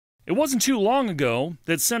It wasn't too long ago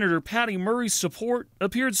that Senator Patty Murray's support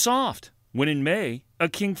appeared soft, when in May, a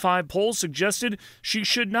King 5 poll suggested she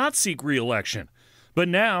should not seek re-election. But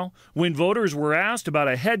now, when voters were asked about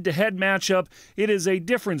a head-to-head matchup, it is a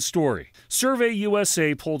different story. Survey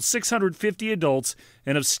USA polled 650 adults,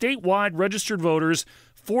 and of statewide registered voters,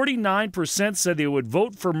 49% said they would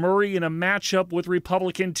vote for Murray in a matchup with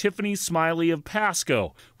Republican Tiffany Smiley of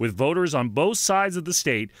Pasco, with voters on both sides of the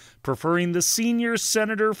state preferring the senior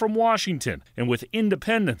senator from Washington and with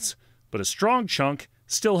independents. But a strong chunk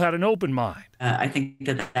still had an open mind. I think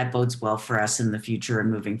that bodes well for us in the future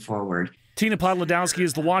and moving forward. Tina Podlodowski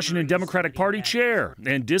is the Washington Democratic Party chair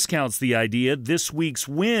and discounts the idea this week's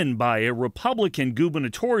win by a Republican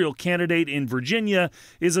gubernatorial candidate in Virginia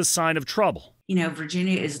is a sign of trouble. You know,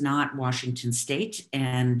 Virginia is not Washington state,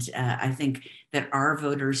 and I think that our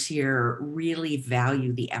voters here really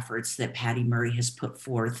value the efforts that Patty Murray has put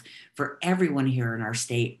forth for everyone here in our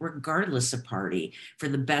state, regardless of party, for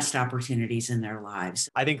the best opportunities in their lives.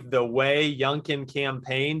 I think the way Youngkin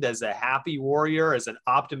campaigned as a happy warrior, as an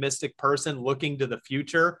optimistic person looking to the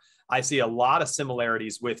future, I see a lot of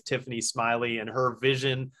similarities with Tiffany Smiley and her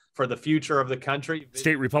vision for the future of the country.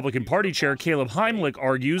 State Republican Party Chair Caleb Heimlich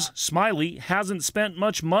argues Smiley hasn't spent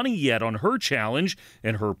much money yet on her challenge,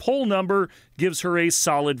 and her poll number gives her a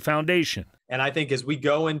solid foundation. And I think as we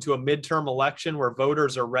go into a midterm election where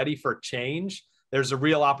voters are ready for change, there's a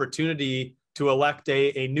real opportunity to elect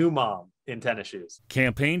a new mom in tennis shoes.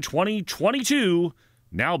 Campaign 2022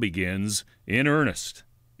 now begins in earnest.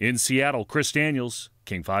 In Seattle, Chris Daniels,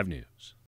 King 5 News.